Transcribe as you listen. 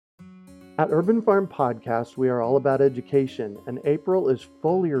At Urban Farm Podcast, we are all about education, and April is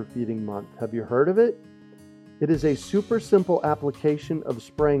foliar feeding month. Have you heard of it? It is a super simple application of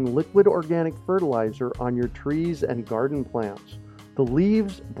spraying liquid organic fertilizer on your trees and garden plants. The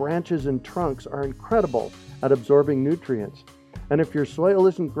leaves, branches, and trunks are incredible at absorbing nutrients. And if your soil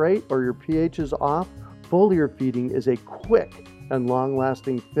isn't great or your pH is off, foliar feeding is a quick and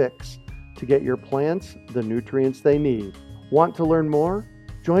long-lasting fix to get your plants the nutrients they need. Want to learn more?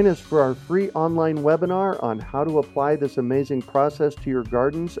 Join us for our free online webinar on how to apply this amazing process to your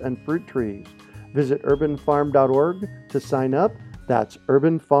gardens and fruit trees. Visit urbanfarm.org to sign up. That's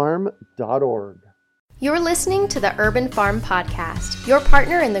urbanfarm.org. You're listening to the Urban Farm Podcast, your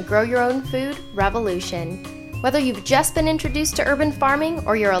partner in the grow your own food revolution. Whether you've just been introduced to urban farming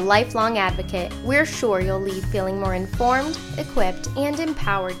or you're a lifelong advocate, we're sure you'll leave feeling more informed, equipped, and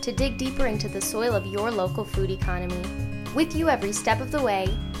empowered to dig deeper into the soil of your local food economy. With you every step of the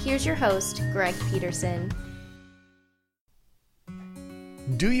way, here's your host, Greg Peterson.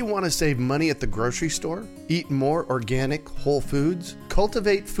 Do you want to save money at the grocery store, eat more organic, whole foods,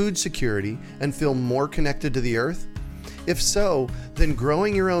 cultivate food security, and feel more connected to the earth? If so, then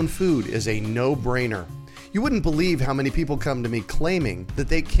growing your own food is a no-brainer. You wouldn't believe how many people come to me claiming that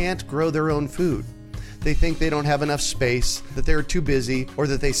they can't grow their own food. They think they don't have enough space, that they're too busy, or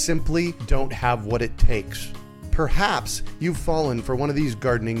that they simply don't have what it takes. Perhaps you've fallen for one of these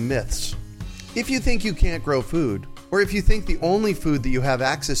gardening myths. If you think you can't grow food, or if you think the only food that you have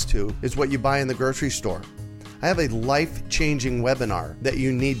access to is what you buy in the grocery store, I have a life-changing webinar that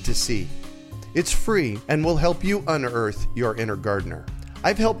you need to see. It's free and will help you unearth your inner gardener.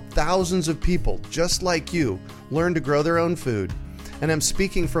 I've helped thousands of people just like you learn to grow their own food, and I'm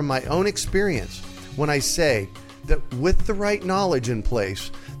speaking from my own experience when I say that with the right knowledge in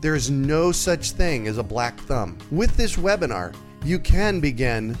place, there is no such thing as a black thumb. With this webinar, you can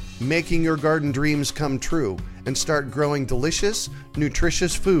begin making your garden dreams come true and start growing delicious,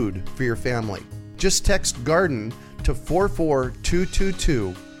 nutritious food for your family. Just text GARDEN to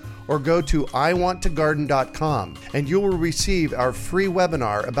 44222 or go to iwanttogarden.com and you will receive our free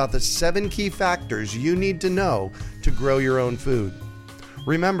webinar about the 7 key factors you need to know to grow your own food.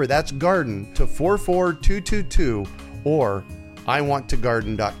 Remember, that's GARDEN to 44222 or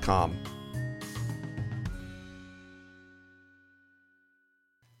iwanttogarden.com.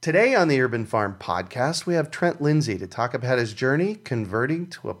 Today on the Urban Farm Podcast, we have Trent Lindsey to talk about his journey converting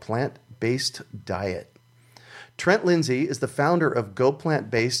to a plant-based diet. Trent Lindsey is the founder of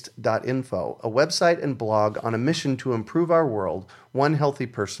GoPlantBased.info, a website and blog on a mission to improve our world one healthy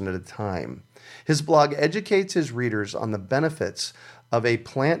person at a time. His blog educates his readers on the benefits of a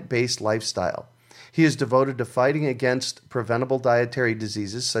plant-based lifestyle. He is devoted to fighting against preventable dietary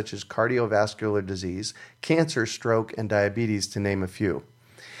diseases such as cardiovascular disease, cancer, stroke, and diabetes, to name a few.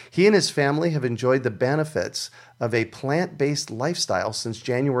 He and his family have enjoyed the benefits of a plant-based lifestyle since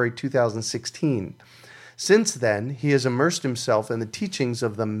January 2016. Since then, he has immersed himself in the teachings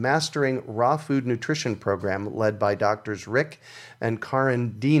of the Mastering Raw Food Nutrition program led by Drs. Rick and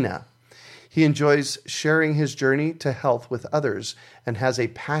Karen Dina. He enjoys sharing his journey to health with others and has a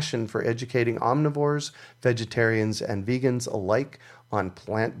passion for educating omnivores, vegetarians, and vegans alike on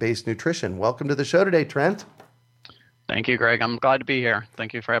plant-based nutrition. Welcome to the show today, Trent. Thank you, Greg. I'm glad to be here.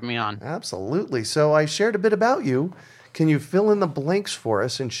 Thank you for having me on. Absolutely. So I shared a bit about you. Can you fill in the blanks for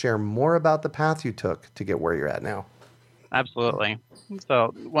us and share more about the path you took to get where you're at now? Absolutely.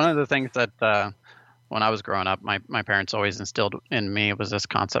 So one of the things that when I was growing up, my parents always instilled in me was this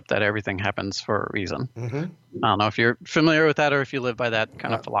concept that everything happens for a reason. Mm-hmm. I don't know if you're familiar with that or if you live by that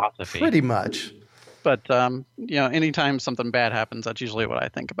kind of philosophy. Pretty much. But, anytime something bad happens, that's usually what I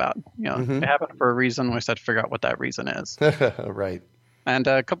think about. It happened for a reason. We just have to figure out what that reason is. Right. And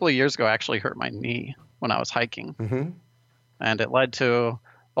a couple of years ago, I actually hurt my knee when I was hiking. Mm-hmm. And it led to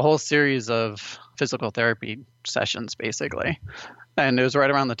a whole series of physical therapy sessions, basically. And it was right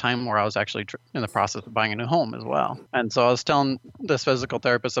around the time where I was actually in the process of buying a new home as well. And so I was telling this physical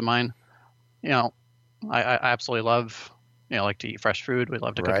therapist of mine, I absolutely love, like to eat fresh food. We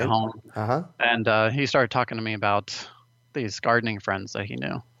love to cook at home. Uh-huh. And he started talking to me about these gardening friends that he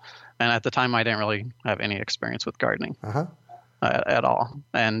knew. And at the time, I didn't really have any experience with gardening at all.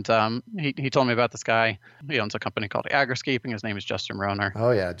 And he told me about this guy. He owns a company called Agriscaping. His name is Justin Rohner.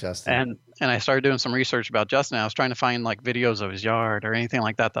 Oh, yeah, Justin. And I started doing some research about Justin. I was trying to find like videos of his yard or anything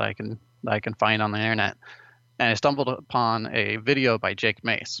like that I can find on the internet. And I stumbled upon a video by Jake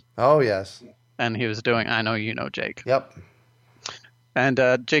Mace. Oh, yes. And he was doing, I know you know Jake. Yep. And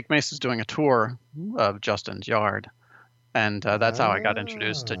Jake Mace is doing a tour of Justin's yard. And that's how I got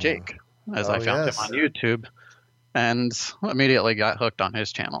introduced to Jake, as I found him on YouTube. and immediately got hooked on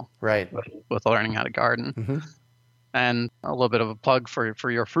his channel. Right. With learning how to garden. Mm-hmm. And a little bit of a plug for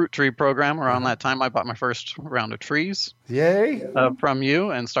your fruit tree program. Around that time, I bought my first round of trees. Yay! From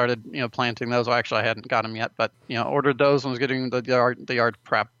you, and started planting those. Well, actually, I hadn't got them yet, but ordered those and was getting the yard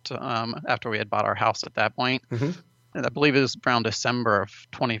prepped after we had bought our house at that point. Mm-hmm. And I believe it was around December of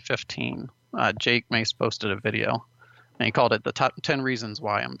 2015. Jake Mace posted a video, and he called it the top 10 reasons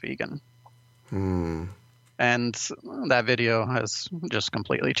why I'm vegan. And that video has just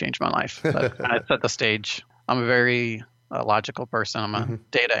completely changed my life. I set the stage. I'm a very logical person. I'm a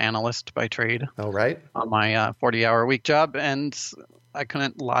data analyst by trade. All right. On my 40-hour week job, and I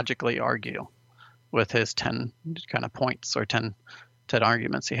couldn't logically argue with his 10 kind of points or 10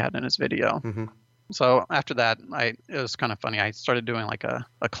 arguments he had in his video. Mm-hmm. So after that, it was kind of funny. I started doing like a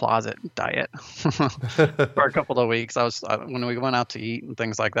closet diet for a couple of weeks. When we went out to eat and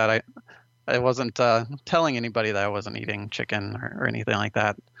things like that, I wasn't telling anybody that I wasn't eating chicken or anything like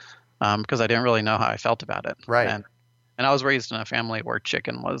that. Because I didn't really know how I felt about it. Right. And I was raised in a family where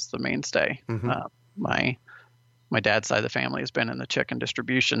chicken was the mainstay. Mm-hmm. My dad's side of the family has been in the chicken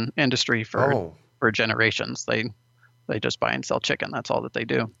distribution industry for generations. They just buy and sell chicken. That's all that they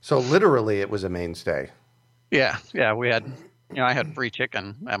do. So literally it was a mainstay. Yeah. We had, I had free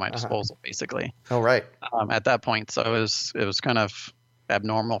chicken at my disposal, basically. Oh, right. At that point. So it was kind of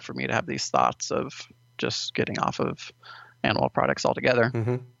abnormal for me to have these thoughts of just getting off of animal products altogether.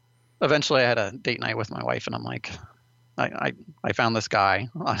 Mm-hmm. Eventually I had a date night with my wife, and I'm like, I found this guy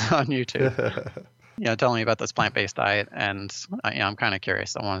on YouTube, telling me about this plant-based diet, and I'm kind of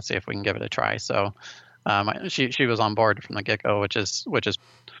curious. I want to see if we can give it a try. So she was on board from the get-go, which is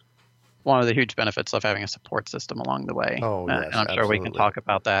one of the huge benefits of having a support system along the way. Oh, yes, and I'm sure we can talk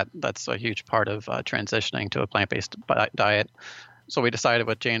about that. That's a huge part of transitioning to a plant-based diet. So we decided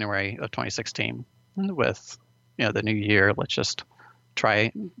with January of 2016, with the new year, let's just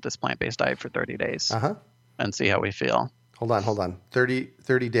try this plant-based diet for 30 days and see how we feel. Hold on.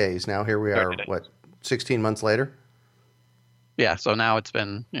 30 days. Now here we are, 16 months later? Yeah, so now it's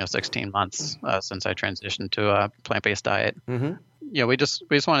been 16 months since I transitioned to a plant-based diet. Mm-hmm. We just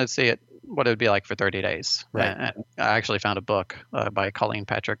wanted to see what it would be like for 30 days. Right. And I actually found a book by Colleen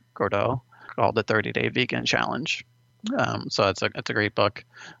Patrick Gordeau called The 30-Day Vegan Challenge. So it's a great book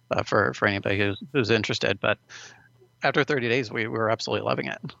for anybody who's interested. But after 30 days, we were absolutely loving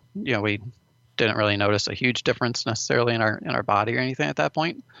it. We didn't really notice a huge difference necessarily in our body or anything at that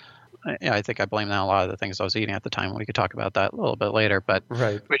point. I think I blame that on a lot of the things I was eating at the time. We could talk about that a little bit later. But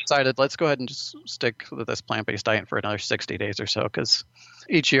we decided, let's go ahead and just stick with this plant-based diet for another 60 days or so. Because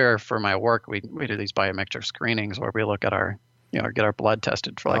each year for my work, we do these biometric screenings where we look at our, get our blood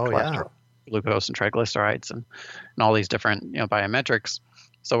tested for cholesterol, glucose, and triglycerides, and all these different biometrics.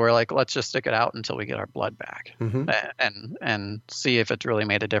 So we're like, let's just stick it out until we get our blood back, and see if it's really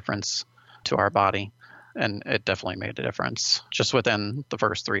made a difference to our body. And it definitely made a difference. Just within the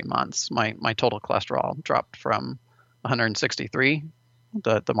first 3 months, my total cholesterol dropped from 163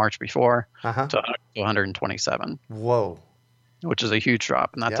 the March before to 127. Whoa. Which is a huge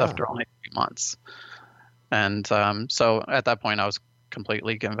drop, and that's after only 3 months. And so at that point, I was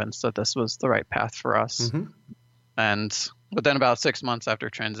completely convinced that this was the right path for us. Mm-hmm. And within about 6 months after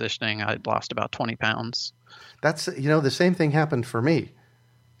transitioning, I'd lost about 20 pounds. That's, the same thing happened for me.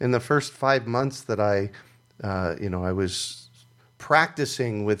 In the first 5 months that I was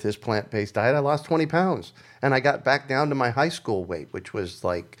practicing with this plant-based diet, I lost 20 pounds. And I got back down to my high school weight, which was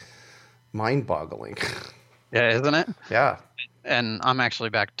like mind-boggling. Yeah, isn't it? Yeah. And I'm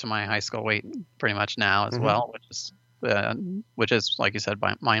actually back to my high school weight pretty much now as well, which is like you said,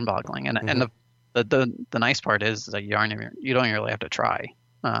 mind-boggling. And the nice part is that you don't really have to try.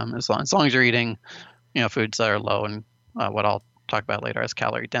 As long as you're eating, foods that are low in what I'll talk about later as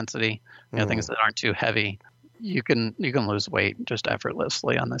calorie density, things that aren't too heavy, you can lose weight just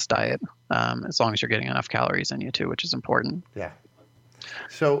effortlessly on this diet, as long as you're getting enough calories in you too, which is important. Yeah.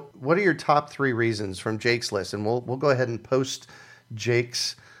 So what are your top 3 reasons from Jake's list? And we'll go ahead and post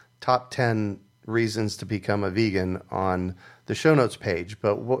Jake's top 10 reasons to become a vegan on the show notes page.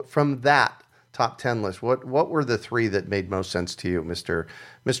 But from that top 10 list, what were the 3 that made most sense to you, Mr.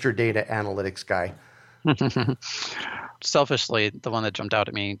 Data Analytics guy? Selfishly, the one that jumped out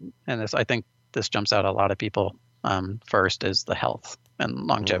at me, and I think this jumps out at a lot of people first, is the health and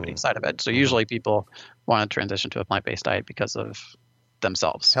longevity side of it. So usually people want to transition to a plant-based diet because of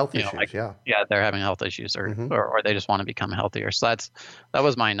themselves. Health issues, yeah, they're having health issues, or they just want to become healthier. So that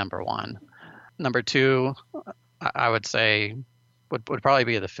was my number 1. Number 2, I would say would probably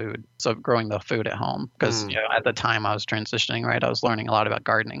be the food. So growing the food at home, because at the time I was transitioning, I was learning a lot about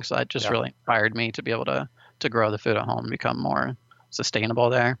gardening. So that just really inspired me to be able to to grow the food at home and become more sustainable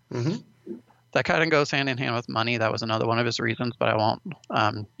there. That kind of goes hand in hand with money. That was another one of his reasons, but I won't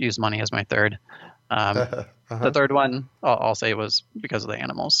use money as my third. The third one I'll say was because of the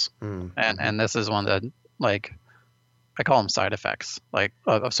animals. And this is one that, like, I call them side effects, like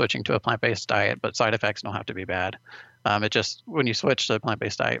of switching to a plant-based diet, but side effects don't have to be bad. It just, when you switch to a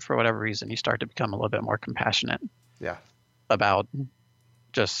plant-based diet for whatever reason, you start to become a little bit more compassionate about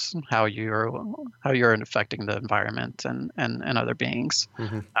just how you're affecting the environment and other beings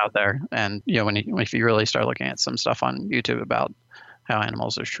out there. And if you really start looking at some stuff on YouTube about how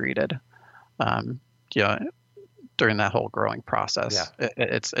animals are treated, during that whole growing process,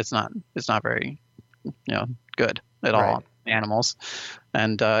 it's not very good at all. Animals,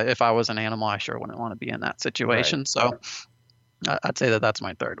 and if I was an animal, I sure wouldn't want to be in that situation. So I'd say that's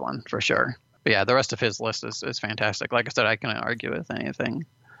my third one for sure. But yeah, the rest of his list is fantastic. Like I said, I couldn't argue with anything.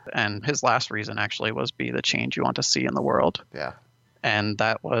 And his last reason actually was be the change you want to see in the world. Yeah. And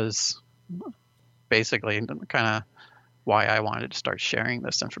that was basically kind of why I wanted to start sharing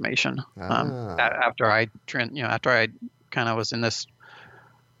this information. After I kind of was in this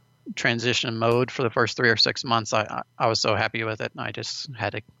transition mode for the first 3 or 6 months, I was so happy with it, and I just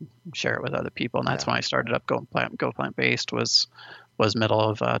had to share it with other people. And that's when I started up Go Plant-Based was middle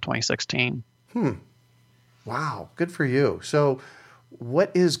of 2016. Wow, good for you. So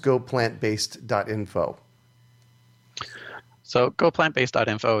what is goplantbased.info? So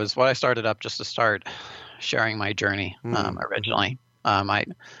goplantbased.info is what I started up just to start sharing my journey originally. I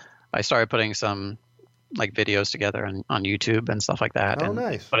started putting some like videos together on YouTube and stuff like that.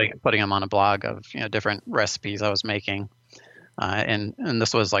 Nice. Putting them on a blog of different recipes I was making. And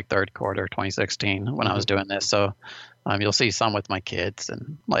this was like third quarter 2016 when I was doing this. So you'll see some with my kids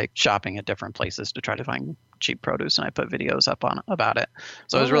and like shopping at different places to try to find cheap produce, and I put videos up about it.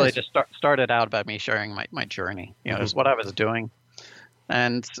 So it was really just started out about me sharing my journey. It was what I was doing,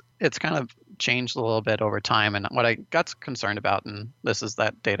 and it's kind of changed a little bit over time. And what I got concerned about, and this is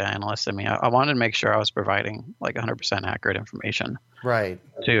that data analyst in me, I wanted to make sure I was providing like 100% accurate information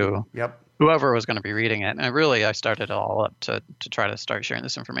to whoever was going to be reading it. And really, I started it all up to try to start sharing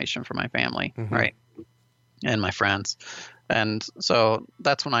this information for my family, and my friends. And so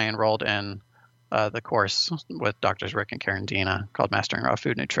that's when I enrolled in the course with Drs. Rick and Karen Dina called Mastering Raw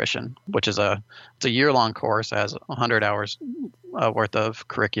Food Nutrition, which is it's a year-long course. It has 100 hours worth of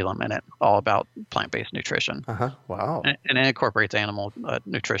curriculum in it, all about plant-based nutrition. Wow. And it incorporates animal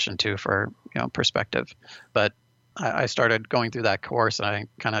nutrition too for perspective. But I started going through that course, and I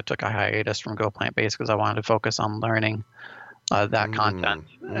kind of took a hiatus from Go Plant-Based because I wanted to focus on learning that content.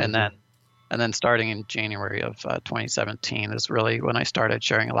 And then starting in January of 2017 is really when I started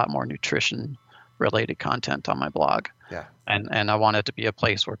sharing a lot more nutrition-related content on my blog. Yeah. And I want it to be a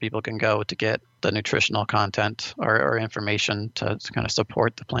place where people can go to get the nutritional content or information to kind of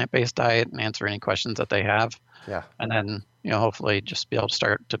support the plant-based diet and answer any questions that they have. Yeah. And then, hopefully just be able to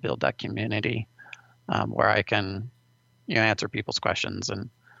start to build that community where I can, answer people's questions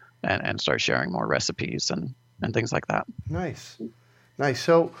and start sharing more recipes and things like that. Nice.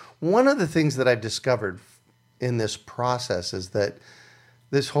 So one of the things that I've discovered in this process is that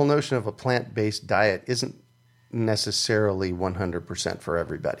this whole notion of a plant-based diet isn't necessarily 100% for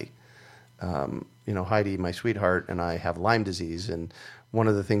everybody. Heidi, my sweetheart, and I have Lyme disease, and one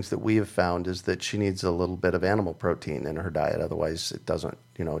of the things that we have found is that she needs a little bit of animal protein in her diet. Otherwise, it doesn't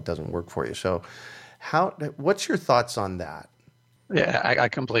work for you. So what's your thoughts on that? Yeah, I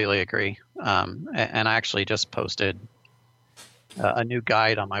completely agree. And I actually just posted a new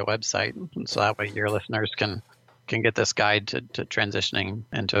guide on my website, so that way your listeners can get this guide to transitioning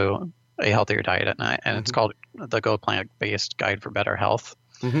into a healthier diet at night. And it's called the Go Plant-Based Guide for Better Health.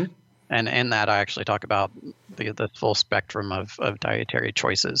 And in that, I actually talk about the full spectrum of dietary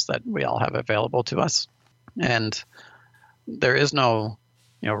choices that we all have available to us. And there is no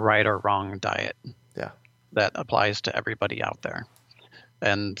right or wrong diet that applies to everybody out there.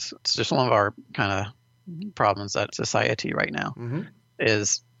 And it's just one of our kind of problems at society right now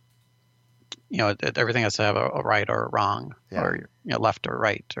is, everything has to have a right or a wrong or, left or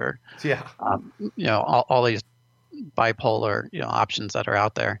right or, all these bipolar, options that are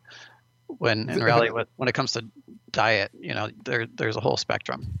out there. When in reality, when it comes to diet, there's a whole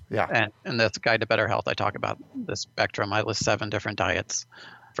spectrum. Yeah. And that's Guide to Better Health. I talk about the spectrum. I list 7 different diets,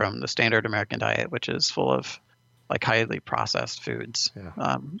 from the standard American diet, which is full of like highly processed foods,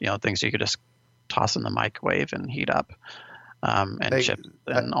 things you could just toss in the microwave and heat up, and chips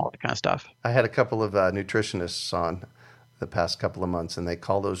and all that kind of stuff. I had a couple of nutritionists on the past couple of months, and they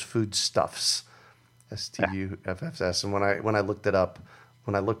call those food stuffs, STUFFS. And when I looked it up,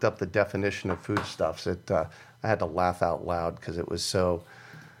 when I looked up the definition of foodstuffs, I had to laugh out loud because it was so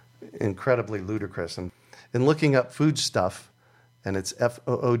incredibly ludicrous. And in looking up foodstuff, and it's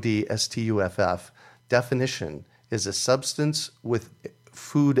FOODSTUFF, definition is a substance with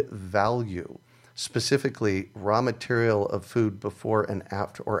food value, specifically raw material of food before and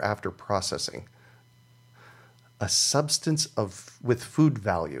after or after processing. A substance with food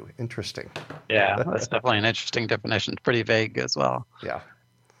value. Interesting. Yeah, that's definitely an interesting definition. It's pretty vague as well. Yeah.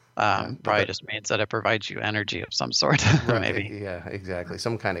 Probably just means that it provides you energy of some sort, maybe. Yeah, exactly.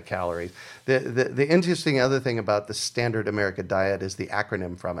 Some kind of calories. The interesting other thing about the standard American diet is the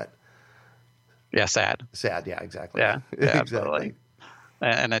acronym from it. Yeah, SAD. SAD, yeah, exactly. Yeah, exactly. Absolutely.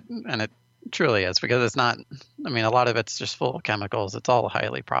 And it truly is, because it's not, I mean, a lot of it's just full of chemicals. It's all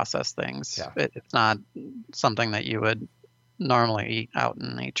highly processed things. Yeah. It's not something that you would normally eat out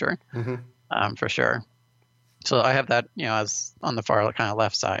in nature, for sure. So I have that, as on the far kind of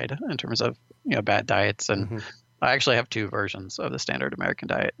left side in terms of, bad diets. And I actually have two versions of the standard American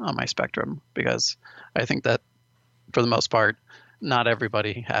diet on my spectrum, because I think that for the most part, not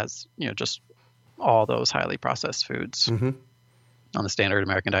everybody has, just all those highly processed foods on the standard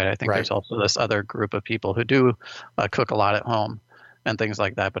American diet. I think there's also this other group of people who do cook a lot at home and things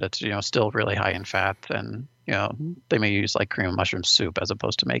like that, but it's, still really high in fat, and, they may use like cream of mushroom soup as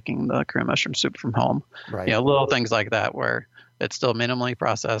opposed to making the cream of mushroom soup from home. Right. Little things like that where it's still minimally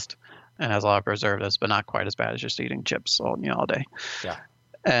processed and has a lot of preservatives, but not quite as bad as just eating chips all day. Yeah.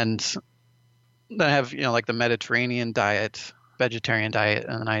 And then I have, like the Mediterranean diet, vegetarian diet,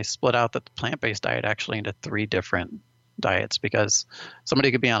 and then I split out the plant-based diet actually into 3 different diets, because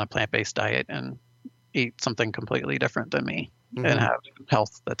somebody could be on a plant-based diet and eat something completely different than me and have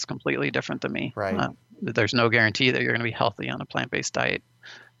health that's completely different than me. Right. There's no guarantee that you're going to be healthy on a plant-based diet.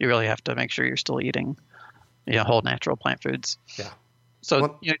 You really have to make sure you're still eating, whole natural plant foods. Yeah.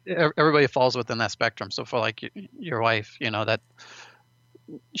 So everybody falls within that spectrum. So for like your wife, that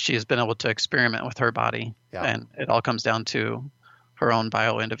she has been able to experiment with her body, and it all comes down to her own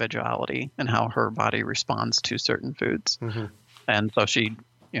bio-individuality and how her body responds to certain foods. And so she,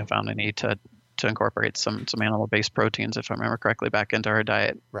 found a need to incorporate some animal-based proteins, if I remember correctly, back into her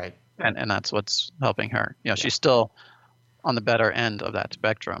diet. Right. And that's what's helping her. She's still on the better end of that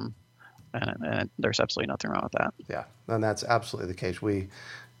spectrum, and there's absolutely nothing wrong with that. Yeah, and that's absolutely the case. We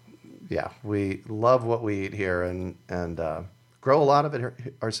love what we eat here, and grow a lot of it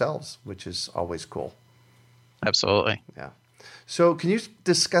ourselves, which is always cool. Absolutely. Yeah. So can you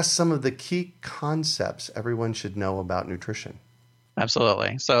discuss some of the key concepts everyone should know about nutrition?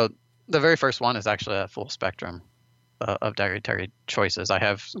 Absolutely. So the very first one is actually a full spectrum of dietary choices. I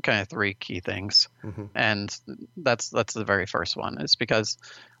have kind of 3 key things, and that's the very first one. It's because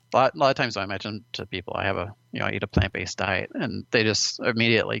a lot of times I mention to people I have I eat a plant-based diet, and they just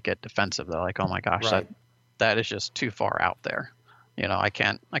immediately get defensive. They're like, "Oh my gosh, that is just too far out there." I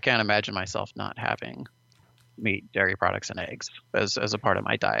can't imagine myself not having meat, dairy products, and eggs as a part of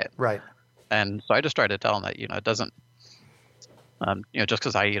my diet. Right. And so I just try to tell them that it doesn't. Just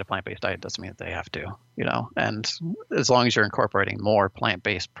because I eat a plant-based diet doesn't mean that they have to, and as long as you're incorporating more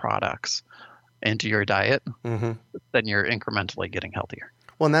plant-based products into your diet, then you're incrementally getting healthier.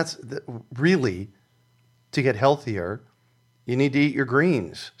 Well, and that's really, to get healthier, you need to eat your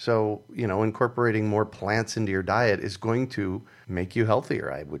greens. So, incorporating more plants into your diet is going to make you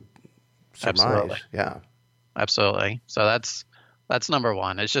healthier, I would surmise. Absolutely. Yeah. Absolutely. So that's number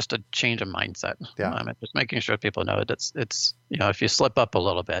one. It's just a change of mindset. Yeah. Just making sure people know that it's if you slip up a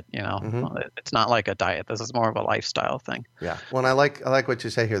little bit, it's not like a diet. This is more of a lifestyle thing. Yeah. Well, and I like what you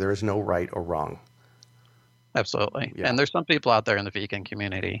say here. There is no right or wrong. Absolutely. Yeah. And there's some people out there in the vegan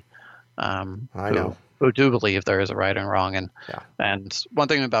community who do believe there is a right and wrong. And one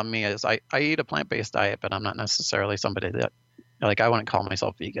thing about me is I eat a plant-based diet, but I'm not necessarily somebody that I wouldn't call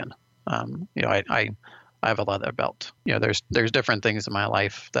myself vegan. I have a leather belt. There's different things in my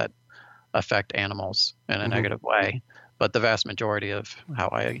life that affect animals in a negative way, but the vast majority of how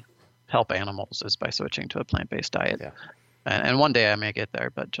I help animals is by switching to a plant-based diet. Yeah. And one day I may get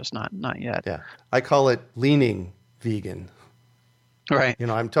there, but just not yet. Yeah. I call it leaning vegan. Right.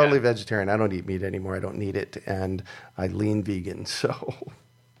 I'm totally vegetarian. I don't eat meat anymore. I don't need it, and I lean vegan. So.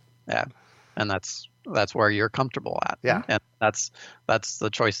 Yeah. And that's where you're comfortable at. Yeah. And that's the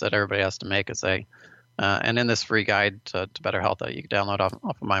choice that everybody has to make, is and in this free guide to better health that you can download off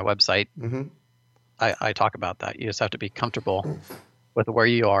of my website, I talk about that. You just have to be comfortable with where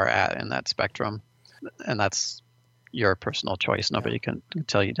you are at in that spectrum, and that's your personal choice. Nobody can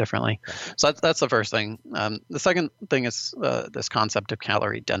tell you differently. Yeah. So that's the first thing. The second thing is this concept of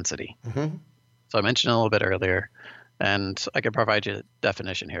calorie density. So I mentioned a little bit earlier, And I can provide you a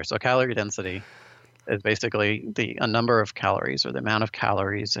definition here. So calorie density is basically a number of calories or the amount of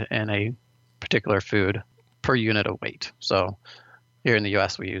calories in a particular food per unit of weight. So here in the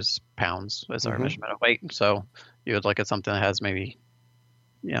US, we use pounds as our measurement of weight. So you would look at something that has maybe,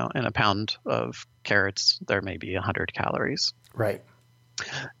 in a pound of carrots, there may be 100 calories. Right.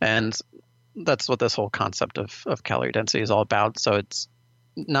 And that's what this whole concept of calorie density is all about. So it's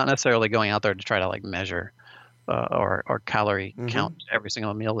not necessarily going out there to try to like measure or calorie count every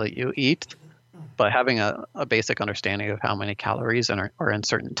single meal that you eat, but having a basic understanding of how many calories are in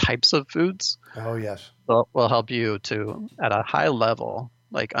certain types of foods. Oh, yes. Will help you to, at a high level,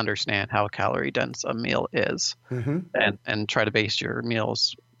 like understand how calorie dense a meal is, and try to base your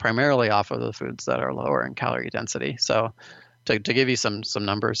meals primarily off of the foods that are lower in calorie density. So to give you some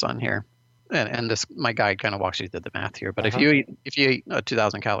numbers on here, and this, my guide kind of walks you through the math here, but if you eat a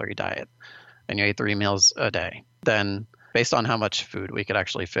 2,000 calorie diet and you ate 3 meals a day, then based on how much food we could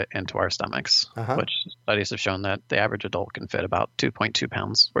actually fit into our stomachs, which studies have shown that the average adult can fit about 2.2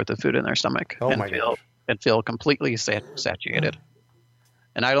 pounds worth of food in their stomach and feel completely satiated.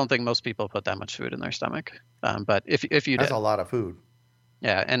 And I don't think most people put that much food in their stomach. But if you that's did, a lot of food.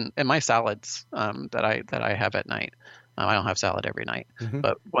 Yeah, and my salads that I have at night, I don't have salad every night,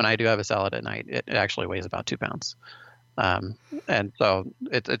 but when I do have a salad at night, it actually weighs about 2 pounds. And so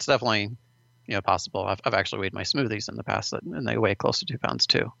it's definitely possible. I've actually weighed my smoothies in the past, and they weigh close to 2 pounds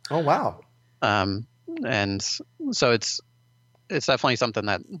too. Oh wow! And so it's definitely something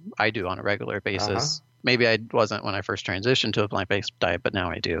that I do on a regular basis. Maybe I wasn't when I first transitioned to a plant-based diet, but now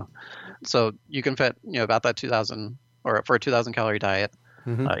I do. So you can fit about that 2,000, or for a 2,000 calorie diet,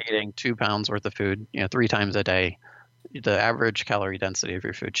 eating 2 pounds worth of food 3 times a day. The average calorie density of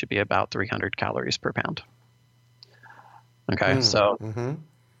your food should be about 300 calories per pound. Okay, so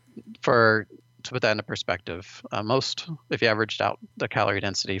to put that into perspective, if you averaged out the calorie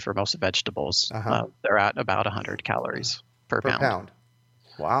density for most vegetables, they're at about 100 calories per pound.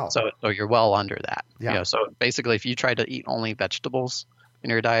 Wow. So you're well under that. Yeah. So basically, if you tried to eat only vegetables in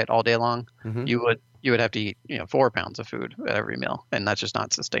your diet all day long, you would have to eat 4 pounds of food at every meal, and that's just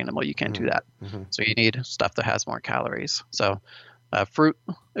not sustainable. You can't do that. So you need stuff that has more calories. So fruit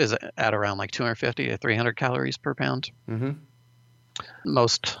is at around like 250 to 300 calories per pound.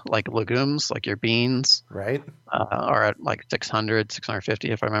 Most like legumes, like your beans, right, are at like 600,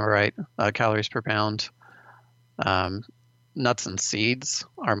 650, if I remember right, calories per pound. Nuts and seeds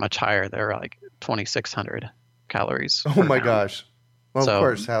are much higher. They're like 2,600 calories. Oh my gosh. Well, So- of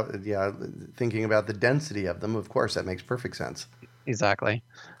course, thinking about the density of them, of course, that makes perfect sense. Exactly.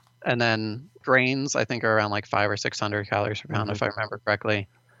 And then grains, I think, are around like 500 or 600 calories per pound, if I remember correctly.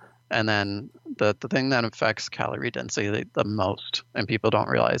 And then the thing that affects calorie density the most, and people don't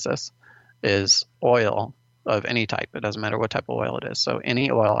realize this, is oil of any type. It doesn't matter what type of oil it is. So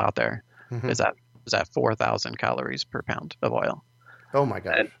any oil out there is at 4,000 calories per pound of oil. Oh my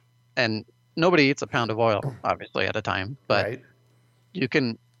gosh. And nobody eats a pound of oil, obviously, at a time. But Right. you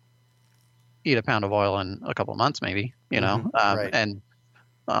can eat a pound of oil in a couple months, maybe, Right. And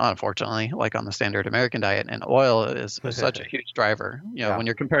unfortunately, like on the standard American diet, and oil is such a huge driver. When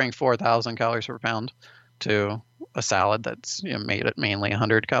you're comparing 4,000 calories per pound to a salad that's made at mainly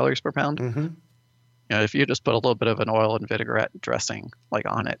 100 calories per pound, if you just put a little bit of an oil and vinaigrette dressing like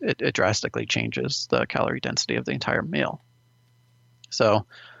on it, it drastically changes the calorie density of the entire meal. So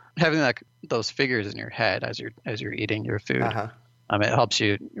having those figures in your head as you're eating your food, it helps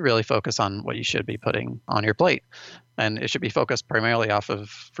you really focus on what you should be putting on your plate. And it should be focused primarily off of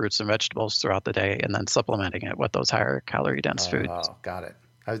fruits and vegetables throughout the day, and then supplementing it with those higher calorie dense foods. Oh, got it.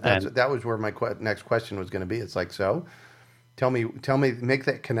 That was where my next question was going to be. It's like, so tell me, make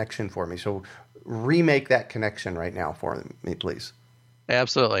that connection for me. So remake that connection right now for me, please.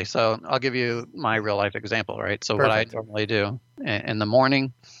 Absolutely. So I'll give you my real life example, right? So Perfect. What I normally do in the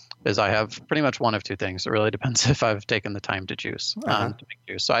morning is I have pretty much one of two things. It really depends if I've taken the time to juice, to make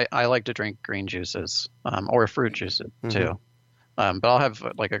juice. So I like to drink green juices, or fruit juices too. But I'll have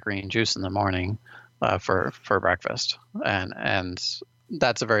like a green juice in the morning for breakfast, and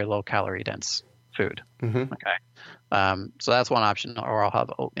that's a very low calorie dense food. Okay, so that's one option. Or I'll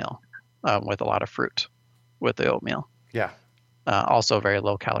have oatmeal with a lot of fruit with the oatmeal. Yeah. Also very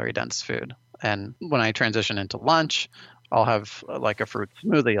low calorie dense food. And when I transition into lunch, I'll have like a fruit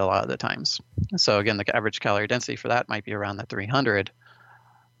smoothie a lot of the times. So again, the average calorie density for that might be around the 300.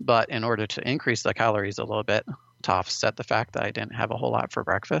 But in order to increase the calories a little bit to offset the fact that I didn't have a whole lot for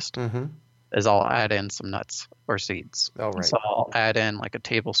breakfast, is I'll add in some nuts or seeds. Oh, right. So I'll add in like a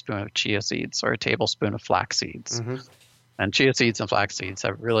tablespoon of chia seeds or a tablespoon of flax seeds. And chia seeds and flax seeds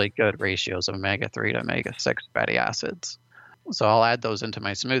have really good ratios of omega-3 to omega-6 fatty acids. So I'll add those into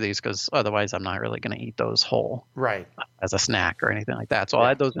my smoothies because otherwise I'm not really going to eat those whole as a snack or anything like that. So I'll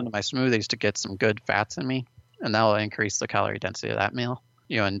add those into my smoothies to get some good fats in me, and that will increase the calorie density of that meal.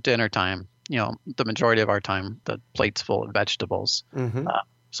 In dinner time, the majority of our time, the plate's full of vegetables.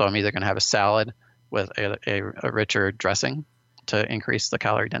 So I'm either going to have a salad with a richer dressing to increase the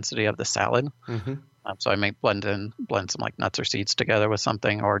calorie density of the salad. So I may blend some like nuts or seeds together with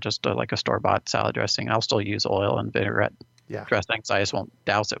something, or just like a store-bought salad dressing. I'll still use oil and vinaigrette dressings. I just won't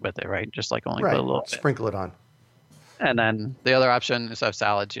douse it with it, right? Just like only put a little sprinkle it on. And then the other option is I have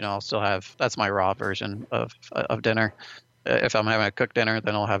salads. I'll still have, that's my raw version of dinner. If I'm having a cooked dinner,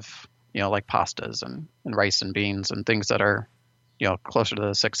 then I'll have like pastas and rice and beans and things that are closer to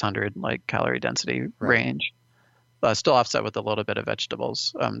the 600 like calorie density range. Still offset with a little bit of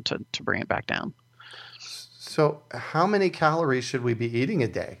vegetables to bring it back down. So how many calories should we be eating a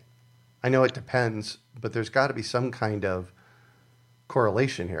day? I know it depends, but there's got to be some kind of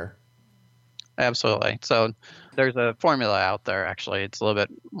correlation here. Absolutely. So there's a formula out there, actually. It's a little bit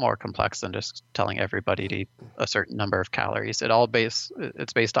more complex than just telling everybody to eat a certain number of calories.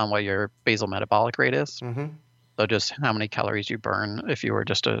 It's based on what your basal metabolic rate is. So just how many calories you burn if you were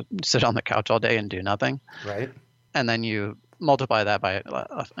just to sit on the couch all day and do nothing. Right. And then you multiply that by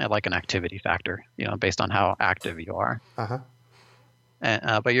like an activity factor, based on how active you are.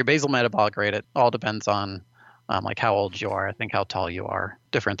 But your basal metabolic rate, it all depends on like how old you are, I think how tall you are,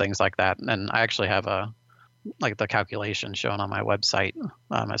 different things like that. And I actually have the calculation shown on my website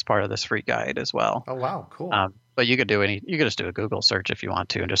as part of this free guide as well. Oh, wow. Cool. But you could just do a Google search if you want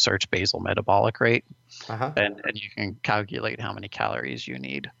to, and just search basal metabolic rate. And you can calculate how many calories you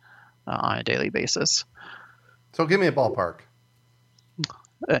need on a daily basis. So give me a ballpark.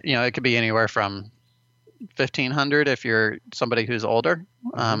 It could be anywhere from 1,500 if you're somebody who's older.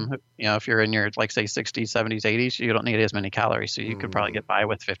 If you're in your, like, say, 60s, 70s, 80s, you don't need as many calories. So you could probably get by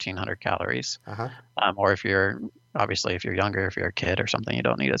with 1,500 calories. Or if you're younger, if you're a kid or something, you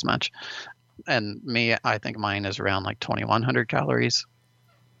don't need as much. And me, I think mine is around like 2,100 calories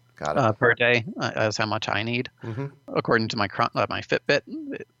per day as how much I need. According to my Fitbit,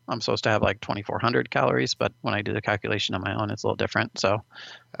 I'm supposed to have like 2,400 calories, but when I do the calculation on my own, it's a little different. So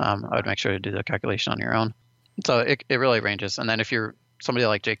I would make sure to do the calculation on your own. So it really ranges. And then if you're somebody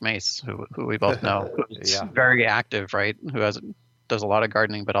like Jake Mace, who we both know, who's very active, right? Who does a lot of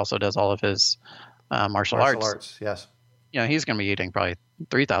gardening, but also does all of his martial arts. Yes. He's going to be eating probably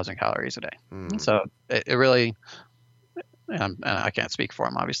 3,000 calories a day. So it really, and I can't speak for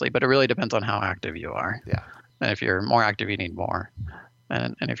him, obviously, but it really depends on how active you are. Yeah. And if you're more active, you need more.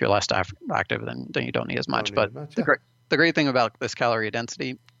 And if you're less active, then you don't need as much. The great thing about this calorie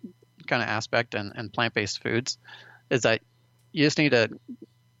density kind of aspect and plant-based foods is that you just need to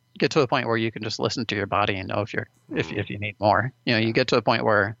get to a point where you can just listen to your body and know if you need more. You get to a point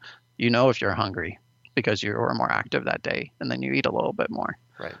where if you're hungry because you were more active that day, and then you eat a little bit more.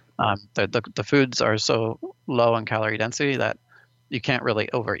 Right. The foods are so low in calorie density that you can't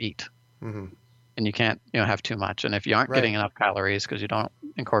really overeat. And you can't have too much. And if you aren't getting enough calories because you don't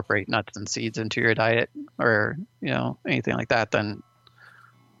incorporate nuts and seeds into your diet or anything like that, then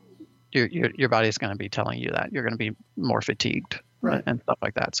your body's going to be telling you that you're going to be more fatigued and stuff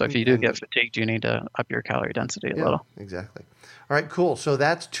like that. So if you do get fatigued, you need to up your calorie density a little. Exactly. All right, cool. So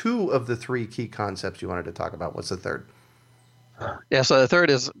that's 2 of the 3 key concepts you wanted to talk about. What's the third? Yeah, so the third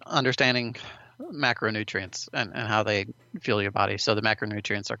is understanding macronutrients and how they fuel your body. So the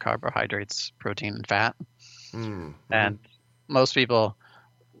macronutrients are carbohydrates, protein, and fat. And most people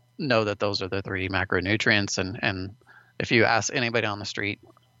know that those are the 3 macronutrients. And if you ask anybody on the street,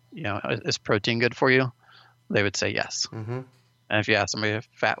 is protein good for you? They would say yes. And if you ask somebody if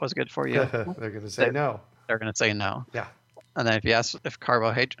fat was good for you, they're going to say no. They're going to say no. Yeah. And then if you ask if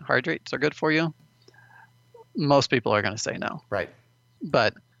carbohydrates are good for you, most people are going to say no. Right.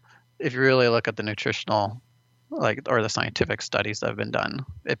 But if you really look at the nutritional, or the scientific studies that have been done,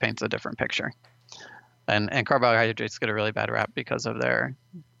 it paints a different picture. And carbohydrates get a really bad rap because of their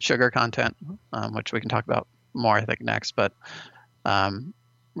sugar content, which we can talk about more, I think, next. But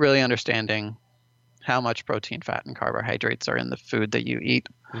really understanding how much protein, fat, and carbohydrates are in the food that you eat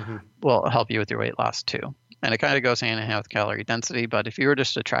will help you with your weight loss too. And it kind of goes hand in hand with calorie density. But if you were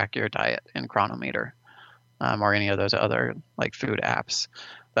just to track your diet in Chronometer or any of those other like food apps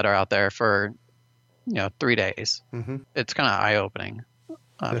that are out there for 3 days, it's kind of eye-opening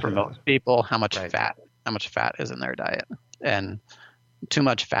for most people how much fat is in their diet. And too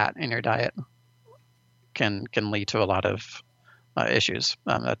much fat in your diet can lead to a lot of issues.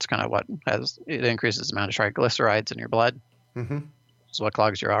 That's kind of what it increases the amount of triglycerides in your blood, It's what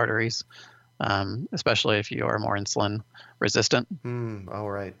clogs your arteries, especially if you are more insulin resistant. All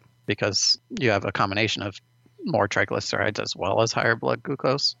right. Because you have a combination of more triglycerides as well as higher blood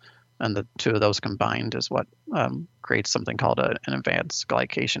glucose. And the two of those combined is what creates something called an advanced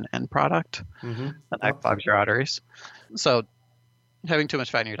glycation end product. And that clogs your arteries. So having too much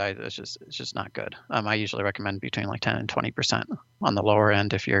fat in your diet is just not good. I usually recommend between like 10 and 20% on the lower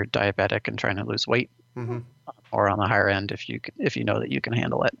end if you're diabetic and trying to lose weight, or on the higher end if you know that you can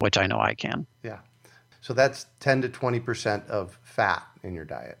handle it, which I know I can. Yeah. So that's 10 to 20% of fat in your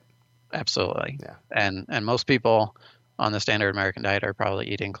diet. Absolutely. Yeah. And most people on the standard American diet are probably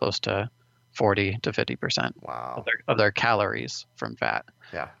eating close to 40 to 50% of their calories from fat.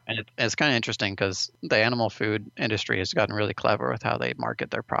 Yeah. And it's kind of interesting because the animal food industry has gotten really clever with how they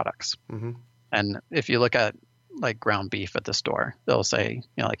market their products. And if you look at like ground beef at the store, they'll say,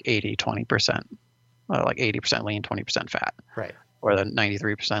 like 20%, like 80% lean, 20% fat. Right. Or the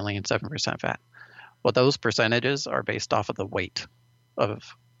 93% lean, 7% fat. Well, those percentages are based off of the weight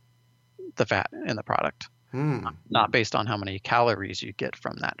of the fat in the product, not based on how many calories you get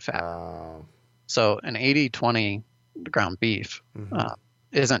from that fat. So an 80-20 ground beef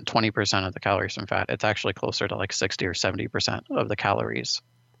isn't 20% of the calories from fat. It's actually closer to like 60 or 70% of the calories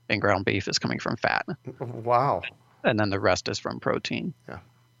in ground beef is coming from fat. Wow. And then the rest is from protein. Yeah.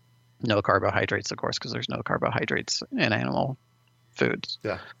 No carbohydrates, of course, because there's no carbohydrates in animal foods.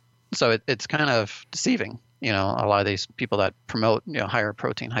 Yeah. So it's kind of deceiving. A lot of these people that promote, higher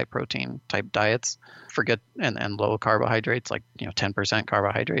protein, high protein type diets forget, and low carbohydrates, like, 10%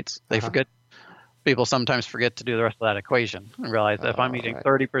 carbohydrates. They forget. People sometimes forget to do the rest of that equation and realize that if I'm eating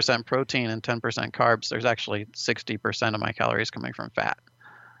 30% protein and 10% carbs, there's actually 60% of my calories coming from fat.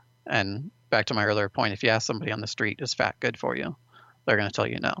 And back to my earlier point, if you ask somebody on the street, is fat good for you? They're going to tell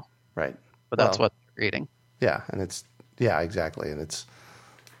you no. Right. But that's what they're eating. Yeah. And exactly. And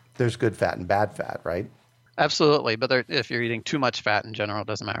there's good fat and bad fat, right? Absolutely. But if you're eating too much fat in general, it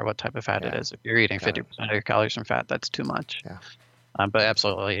doesn't matter what type of fat it is. If you're eating 50% of your calories from fat, that's too much. Yeah. But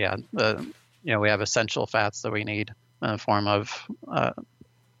absolutely, yeah. We have essential fats that we need in the form of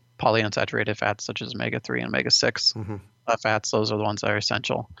polyunsaturated fats such as omega-3 and omega-6 fats. Those are the ones that are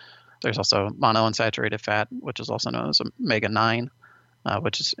essential. There's also monounsaturated fat, which is also known as omega-9,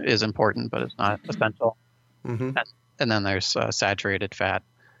 which is important, but it's not essential. And then there's saturated fat,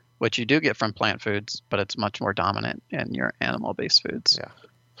 which you do get from plant foods, but it's much more dominant in your animal-based foods. Yeah.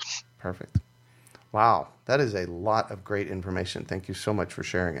 Perfect. Wow. That is a lot of great information. Thank you so much for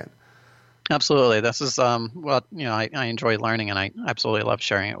sharing it. Absolutely. This is I enjoy learning, and I absolutely love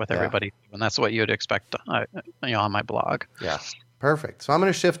sharing it with everybody. And that's what you'd expect on my blog. Yeah. Perfect. So I'm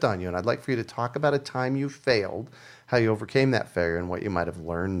going to shift on you, and I'd like for you to talk about a time you failed, how you overcame that failure, and what you might have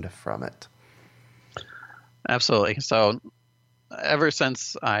learned from it. Absolutely. So ever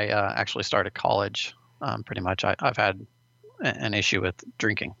since I actually started college, pretty much I've had an issue with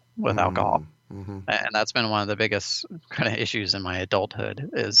drinking, with alcohol. And that's been one of the biggest kind of issues in my adulthood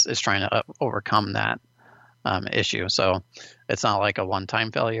is trying to overcome that issue. So it's not like a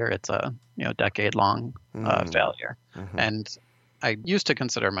one-time failure. It's a decade-long failure. And I used to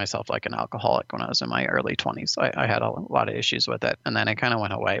consider myself like an alcoholic when I was in my early 20s. I had a lot of issues with it. And then it kind of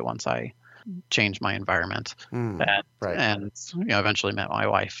went away once I changed my environment and eventually met my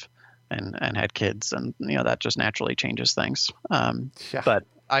wife and had kids. And, that just naturally changes things. But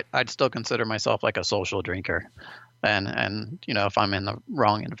I'd still consider myself like a social drinker. And if I'm in the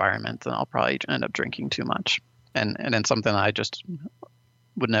wrong environment, then I'll probably end up drinking too much. And it's something that I just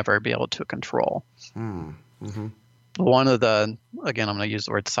would never be able to control. One of the, again, I'm going to use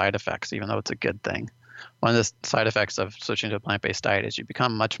the word side effects, even though it's a good thing. One of the side effects of switching to a plant-based diet is you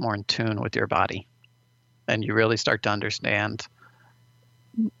become much more in tune with your body. And you really start to understand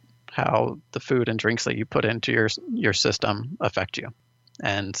how the food and drinks that you put into your system affect you.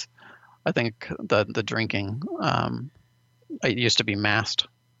 And I think the drinking, it used to be masked,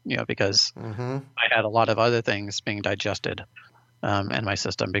 because I had a lot of other things being digested in my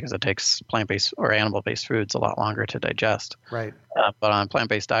system because it takes plant-based or animal-based foods a lot longer to digest. Right. But on a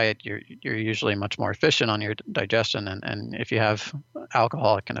plant-based diet, you're usually much more efficient on your digestion. And if you have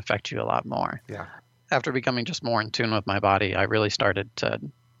alcohol, it can affect you a lot more. Yeah. After becoming just more in tune with my body, I really started to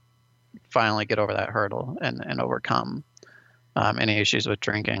finally get over that hurdle and overcome any issues with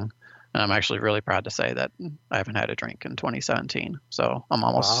drinking. And I'm actually really proud to say that I haven't had a drink in 2017. So I'm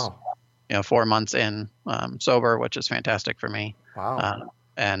almost, 4 months in sober, which is fantastic for me. Wow.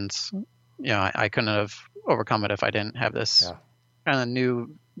 And, I couldn't have overcome it if I didn't have this kind of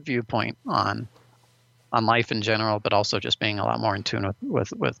new viewpoint on life in general, but also just being a lot more in tune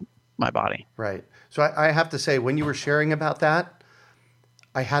with my body. Right. So I have to say, when you were sharing about that,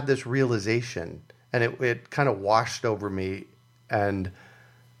 I had this realization, and it kind of washed over me, and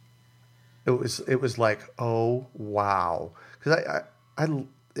it was like, oh wow, because I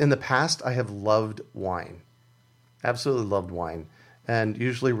in the past I have loved wine, absolutely loved wine, and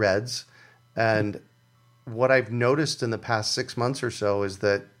usually reds, and what I've noticed in the past 6 months or so is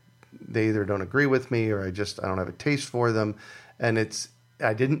that they either don't agree with me or I don't have a taste for them, and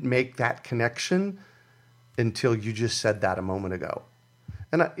I didn't make that connection until you just said that a moment ago.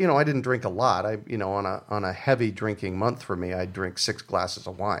 And I didn't drink a lot. On a heavy drinking month for me, I drink 6 glasses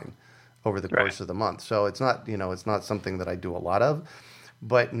of wine over the course of the month. So it's not something that I do a lot of.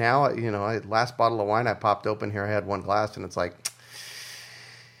 But now, last bottle of wine I popped open here, I had 1 glass, and it's like,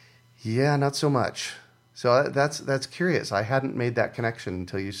 yeah, not so much. So that's curious. I hadn't made that connection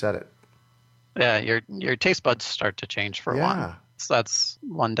until you said it. Yeah, your taste buds start to change for one. So that's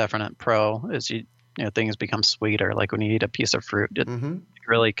one definite pro is things become sweeter. Like when you eat a piece of fruit, it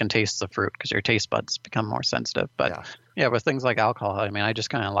really can taste the fruit because your taste buds become more sensitive. But with things like alcohol, I mean, I just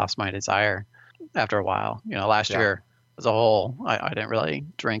kind of lost my desire after a while. Last year as a whole, I didn't really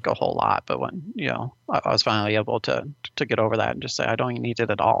drink a whole lot. But when I was finally able to get over that and just say I don't need it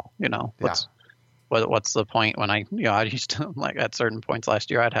at all. What's the point when I used to, like, at certain points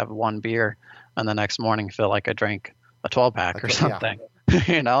last year, I'd have 1 beer and the next morning feel like I drank a 12-pack or something,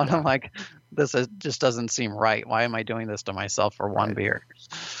 and I'm like, just doesn't seem right. Why am I doing this to myself for 1 beer?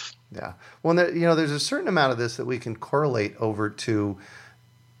 Yeah. Well, there's a certain amount of this that we can correlate over to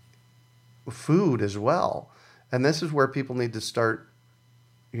food as well. And this is where people need to start,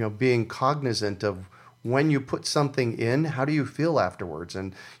 being cognizant of when you put something in, how do you feel afterwards?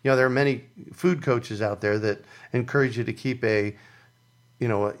 And, there are many food coaches out there that encourage you to keep a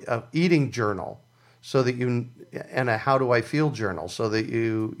eating journal so that and a how do I feel journal so that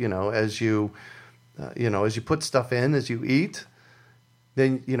as you put stuff in, as you eat,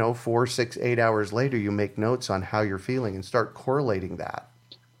 then, 4, 6, 8 hours later, you make notes on how you're feeling and start correlating that.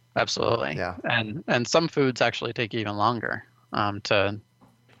 Absolutely. Yeah. And some foods actually take even longer to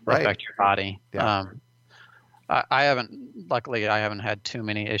affect your body. Yeah. I haven't had too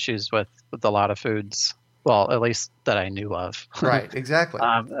many issues with a lot of foods. Well, at least that I knew of. Right, exactly.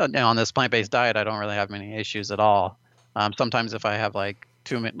 On this plant-based diet, I don't really have many issues at all. Sometimes if I have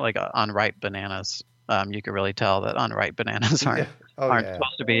unripe bananas, you can really tell that unripe bananas aren't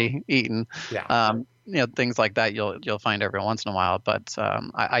supposed to be eaten. Yeah. Things like that you'll find every once in a while. But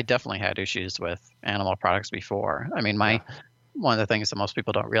I definitely had issues with animal products before. I mean, one of the things that most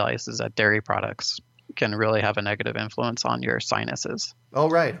people don't realize is that dairy products can really have a negative influence on your sinuses. Oh,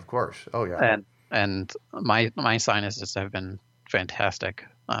 right. Of course. Oh, yeah. And my sinuses have been fantastic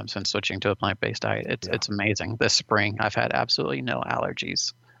since switching to a plant-based diet. It's amazing. This spring, I've had absolutely no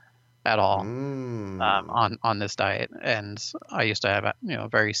allergies at all on this diet. And I used to have,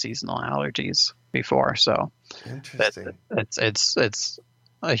 very seasonal allergies before. So interesting. It's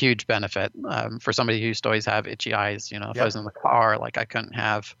a huge benefit for somebody who used to always have itchy eyes. If I was in the car, like I couldn't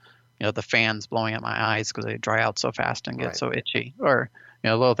have the fans blowing at my eyes because they dry out so fast and get so itchy, or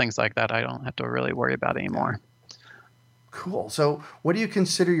little things like that. I don't have to really worry about anymore. Cool. So, what do you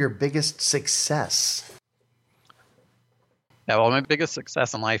consider your biggest success? Yeah, well, my biggest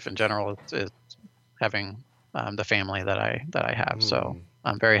success in life in general is having the family that I have. So,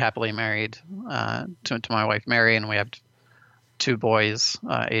 I'm very happily married to my wife Mary, and we have 2 boys,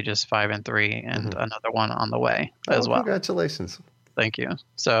 ages 5 and 3, and another one on the way as well. Congratulations! Thank you.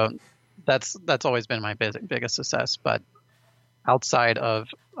 So that's always been my biggest success. But outside of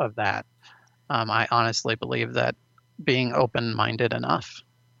that, I honestly believe that being open-minded enough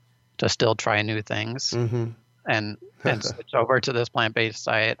to still try new things and switch over to this plant-based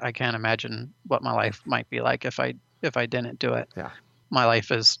diet, I can't imagine what my life might be like if I didn't do it. Yeah. My life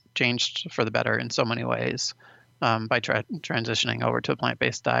has changed for the better in so many ways by transitioning over to a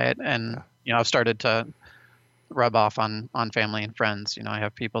plant-based diet, and I've started to rub off on family and friends. I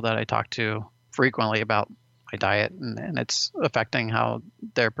have people that I talk to frequently about my diet, and it's affecting how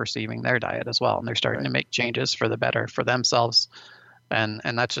they're perceiving their diet as well. And they're starting to make changes for the better for themselves. And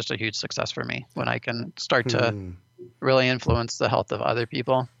that's just a huge success for me when I can start to really influence the health of other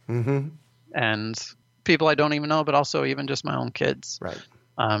people and people I don't even know, but also even just my own kids. Right.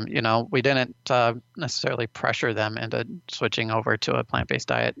 We didn't necessarily pressure them into switching over to a plant-based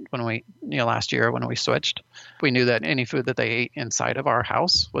diet when we, last year when we switched. We knew that any food that they ate inside of our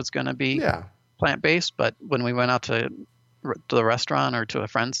house was going to be plant-based. But when we went out to the restaurant or to a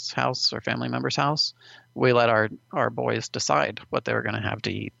friend's house or family member's house, we let our boys decide what they were going to have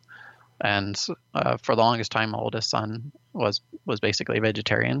to eat. And for the longest time, my oldest son was basically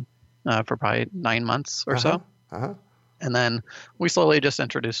vegetarian. for probably 9 months or so. Uh-huh. And then we slowly just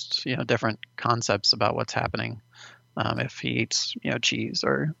introduced, different concepts about what's happening if he eats, cheese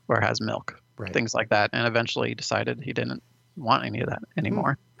or has milk, Right. things like that. And eventually decided he didn't want any of that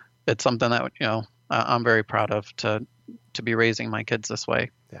anymore. It's something that, I'm very proud of to be raising my kids this way.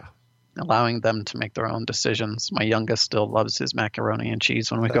 Yeah. Allowing them to make their own decisions. My youngest still loves his macaroni and cheese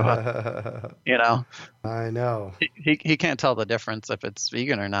when we go out. I know. He can't tell the difference if it's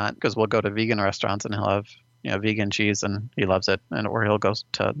vegan or not, because we'll go to vegan restaurants and he'll have vegan cheese and he loves it, or he'll go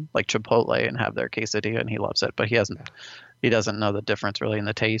to like Chipotle and have their quesadilla and he loves it, but he doesn't know the difference really in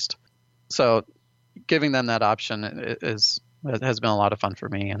the taste. So giving them that option has been a lot of fun for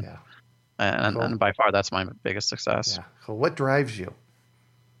me, Cool. and by far that's my biggest success. Yeah. So what drives you?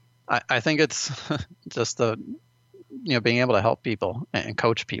 I think it's just the being able to help people and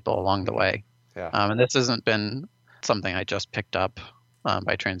coach people along the way. Yeah. And this hasn't been something I just picked up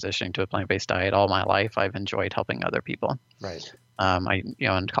by transitioning to a plant-based diet. All my life, I've enjoyed helping other people. Right.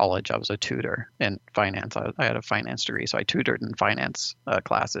 In college, I was a tutor in finance. I had a finance degree, so I tutored in finance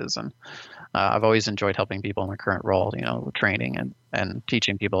classes, and I've always enjoyed helping people in my current role. Training and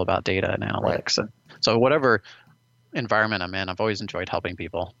teaching people about data and analytics. Right. And so whatever environment I'm in, I've always enjoyed helping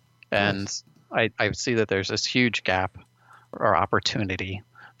people. And Nice. I see that there's this huge gap or opportunity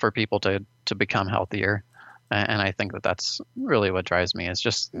for people to become healthier. And I think that that's really what drives me, is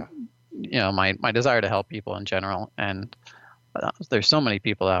just, my desire to help people in general. And there's so many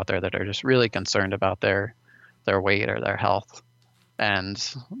people out there that are just really concerned about their weight or their health. And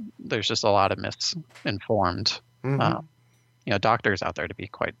there's just a lot of misinformed, doctors out there, to be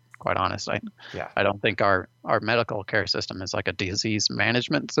quite honest. I don't think our medical care system is like a disease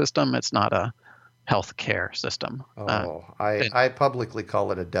management system. It's not a health care system. I publicly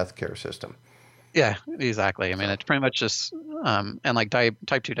call it a death care system. Yeah, exactly. I mean, it's pretty much just, and like type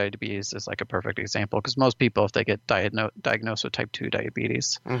 2 diabetes is like a perfect example, because most people, if they get diagnosed with type 2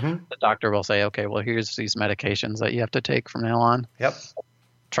 diabetes, the doctor will say, okay, well, here's these medications that you have to take from now on. Yep.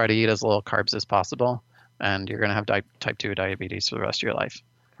 Try to eat as little carbs as possible, and you're going to have type 2 diabetes for the rest of your life.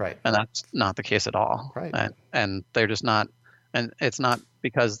 Right. And that's not the case at all. Right. And they're just not, and it's not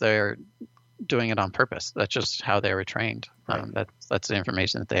because they're doing it on purpose. That's just how they were trained. Right. That's the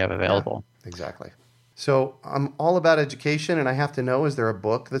information that they have available. Yeah, exactly. So I'm all about education, and I have to know, is there a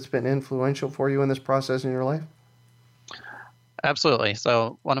book that's been influential for you in this process in your life? Absolutely.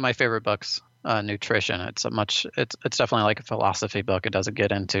 So one of my favorite books, Nutrition. It's definitely like a philosophy book. It doesn't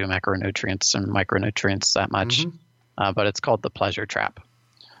get into macronutrients and micronutrients that much, but it's called The Pleasure Trap.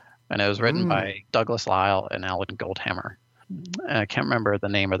 And it was written by Douglas Lyle and Alan Goldhammer. And I can't remember the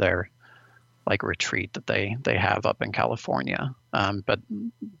name of their retreat that they have up in California. But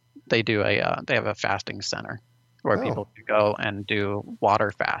they have a fasting center where people can go and do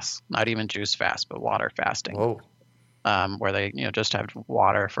water fasts, not even juice fast, but water fasting. Whoa. Where they just have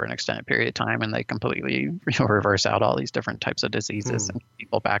water for an extended period of time, and they completely reverse out all these different types of diseases and keep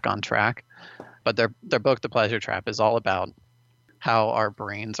people back on track. But their book, The Pleasure Trap, is all about how our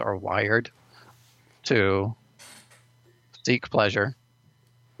brains are wired to seek pleasure,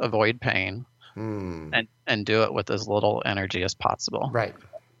 avoid pain, and do it with as little energy as possible. Right.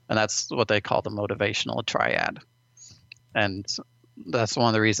 And that's what they call the motivational triad. And that's one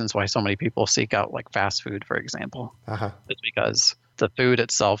of the reasons why so many people seek out like fast food, for example. It's because the food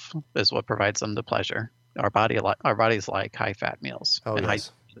itself is what provides them the pleasure. Our bodies like high fat meals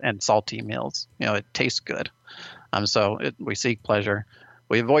and salty meals. It tastes good. We seek pleasure.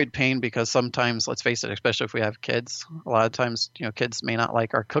 We avoid pain because sometimes, let's face it, especially if we have kids, a lot of times, kids may not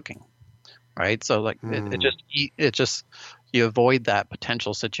like our cooking, right? So it just you avoid that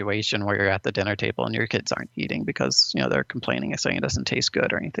potential situation where you're at the dinner table and your kids aren't eating because they're complaining and saying it doesn't taste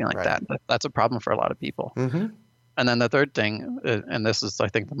good or anything like that. That's a problem for a lot of people. And then the third thing, and this is I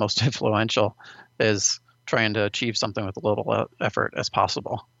think the most influential, is trying to achieve something with as little effort as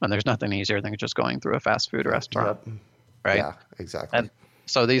possible. And there's nothing easier than just going through a fast food restaurant, right? Yeah, exactly. And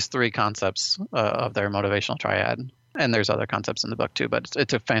so these three concepts of their motivational triad, and there's other concepts in the book too, but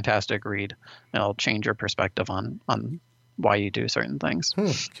it's a fantastic read. It'll change your perspective on why you do certain things.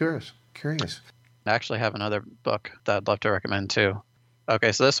 Curious. I actually have another book that I'd love to recommend too.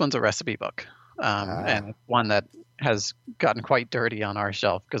 Okay, so this one's a recipe book, and one that has gotten quite dirty on our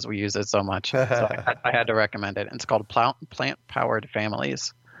shelf because we use it so much. So I had to recommend it. It's called Plant-Powered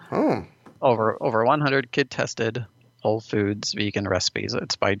Families. Over 100 kid-tested whole foods vegan recipes.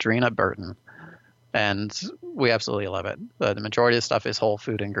 It's by Drina Burton. And we absolutely love it. The majority of the stuff is whole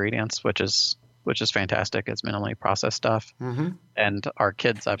food ingredients, which is which is fantastic. It's minimally processed stuff. Mm-hmm. And our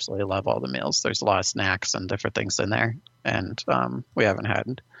kids absolutely love all the meals. There's a lot of snacks and different things in there. And we haven't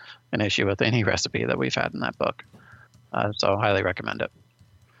had an issue with any recipe that we've had in that book. So highly recommend it.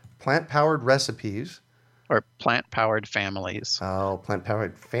 Plant-powered recipes. Or plant-powered families. Oh,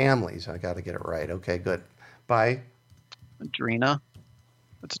 plant-powered families. I got to get it right. Okay, good. By? Dreena.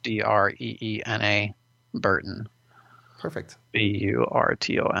 It's Dreena Burton. Perfect.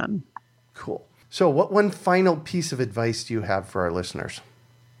 Burton. Cool. So what one final piece of advice do you have for our listeners?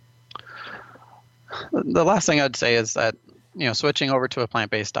 The last thing I'd say is that, switching over to a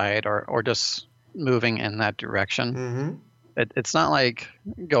plant-based diet or just moving in that direction, Mm-hmm. it's not like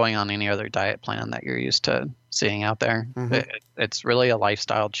going on any other diet plan that you're used to seeing out there. Mm-hmm. It's really a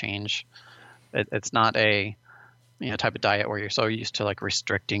lifestyle change. It's not a type of diet where you're so used to like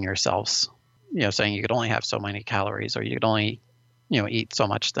restricting yourselves, saying you could only have so many calories or you could only eat so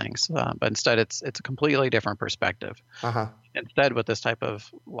much things. But instead, it's a completely different perspective. Uh-huh. Instead, with this type of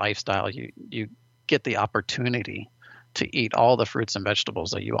lifestyle, you get the opportunity to eat all the fruits and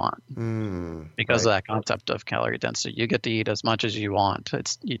vegetables that you want because of that concept of calorie density. You get to eat as much as you want.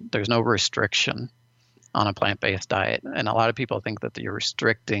 There's no restriction on a plant-based diet. And a lot of people think that you're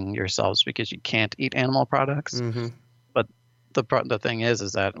restricting yourselves because you can't eat animal products. Mm-hmm. But the thing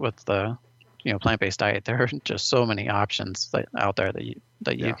is that with the plant-based diet, there are just so many options out there that you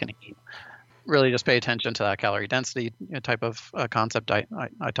can eat. Really just pay attention to that calorie density type of concept I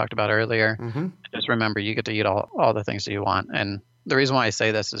talked about earlier. Mm-hmm. Just remember, you get to eat all the things that you want. And the reason why I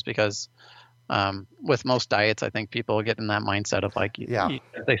say this is because with most diets, I think people get in that mindset of like,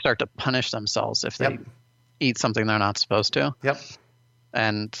 they start to punish themselves if they eat something they're not supposed to. Yep.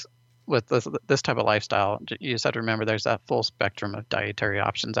 And with this type of lifestyle, you just have to remember there's that full spectrum of dietary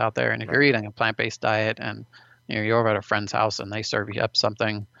options out there. And if you're eating a plant-based diet and you're over at a friend's house and they serve you up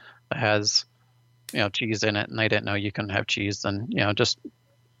something that has cheese in it and they didn't know you couldn't have cheese, then just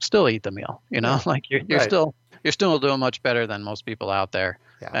still eat the meal. Like you're still doing much better than most people out there.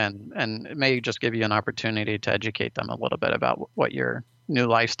 Yeah. And it may just give you an opportunity to educate them a little bit about what your new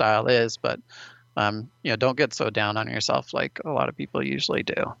lifestyle is, but don't get so down on yourself like a lot of people usually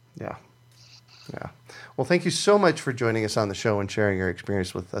do. Yeah. Well, thank you so much for joining us on the show and sharing your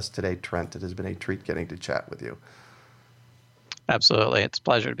experience with us today, Trent. It has been a treat getting to chat with you. Absolutely. It's a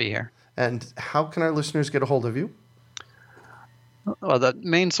pleasure to be here. And how can our listeners get a hold of you? Well, the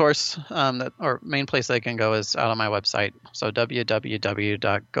main source main place they can go is out on my website. So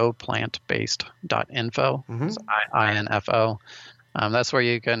www.goplantbased.info. Mm-hmm. It's INFO. That's where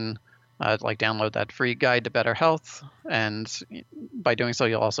you can download that free guide to better health. And by doing so,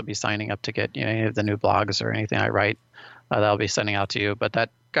 you'll also be signing up to get any of the new blogs or anything I write that I'll be sending out to you. But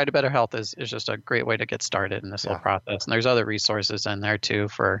that guide to better health is just a great way to get started in this whole process. And there's other resources in there too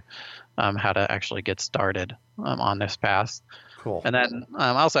for how to actually get started on this path. Cool. And then I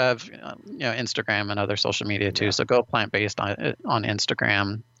also have Instagram and other social media too. So Go Plant Based on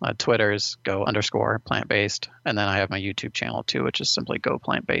Instagram. Twitter's Go_Plant Based, and then I have my YouTube channel too, which is simply Go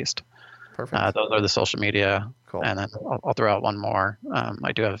Plant Based. Perfect. Those are the social media. Cool. And then I'll throw out one more.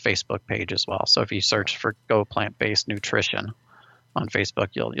 I do have a Facebook page as well. So if you search for Go Plant Based Nutrition on Facebook,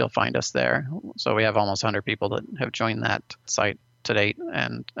 you'll find us there. So we have almost 100 people that have joined that site to date,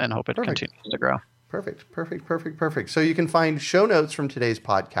 and hope it continues to grow. Perfect. So you can find show notes from today's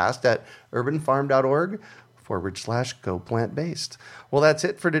podcast at urbanfarm.org/Go Plant Based. Well, that's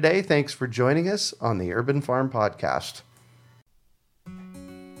it for today. Thanks for joining us on the Urban Farm Podcast.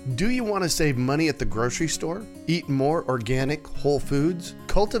 Do you want to save money at the grocery store? Eat more organic, whole foods?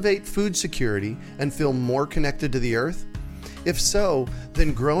 Cultivate food security and feel more connected to the earth? If so,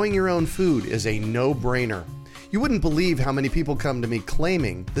 then growing your own food is a no-brainer. You wouldn't believe how many people come to me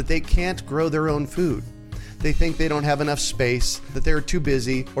claiming that they can't grow their own food. They think they don't have enough space, that they're too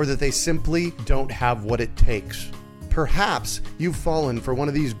busy, or that they simply don't have what it takes. Perhaps you've fallen for one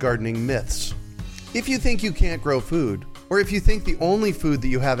of these gardening myths. If you think you can't grow food, or if you think the only food that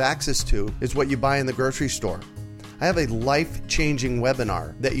you have access to is what you buy in the grocery store, I have a life-changing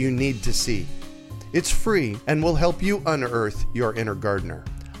webinar that you need to see. It's free and will help you unearth your inner gardener.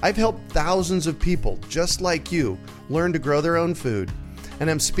 I've helped thousands of people just like you learn to grow their own food, and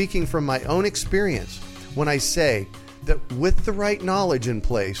I'm speaking from my own experience when I say that with the right knowledge in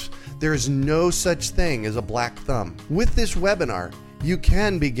place, there is no such thing as a black thumb. With this webinar, you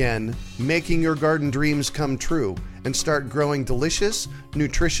can begin making your garden dreams come true and start growing delicious,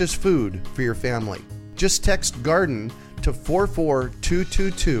 nutritious food for your family. Just text GARDEN to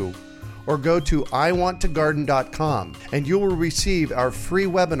 44222 or go to iwanttogarden.com and you will receive our free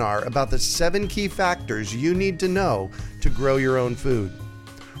webinar about the 7 key factors you need to know to grow your own food.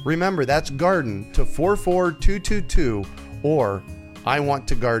 Remember, that's garden to 44222 or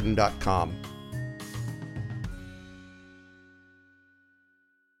iwanttogarden.com.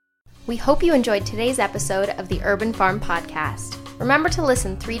 We hope you enjoyed today's episode of the Urban Farm Podcast. Remember to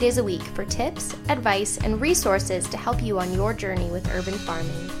listen 3 days a week for tips, advice, and resources to help you on your journey with urban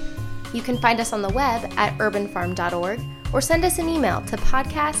farming. You can find us on the web at urbanfarm.org or send us an email to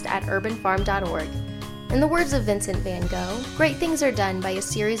podcast@urbanfarm.org. In the words of Vincent van Gogh, great things are done by a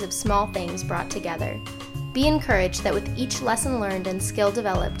series of small things brought together. Be encouraged that with each lesson learned and skill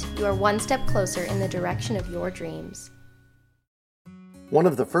developed, you are one step closer in the direction of your dreams. One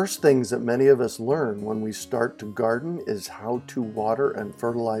of the first things that many of us learn when we start to garden is how to water and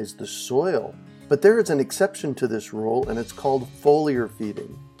fertilize the soil. But there is an exception to this rule, and it's called foliar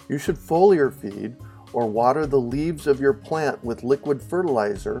feeding. You should foliar feed or water the leaves of your plant with liquid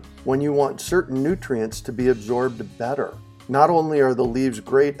fertilizer when you want certain nutrients to be absorbed better. Not only are the leaves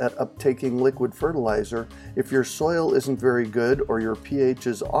great at uptaking liquid fertilizer, if your soil isn't very good or your pH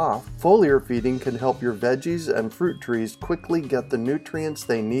is off, foliar feeding can help your veggies and fruit trees quickly get the nutrients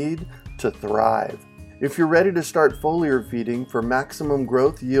they need to thrive. If you're ready to start foliar feeding for maximum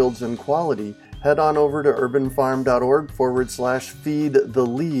growth, yields, and quality, head on over to urbanfarm.org/feed the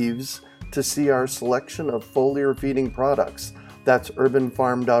leaves to see our selection of foliar feeding products. That's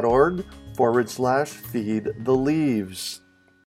urbanfarm.org/feed the leaves.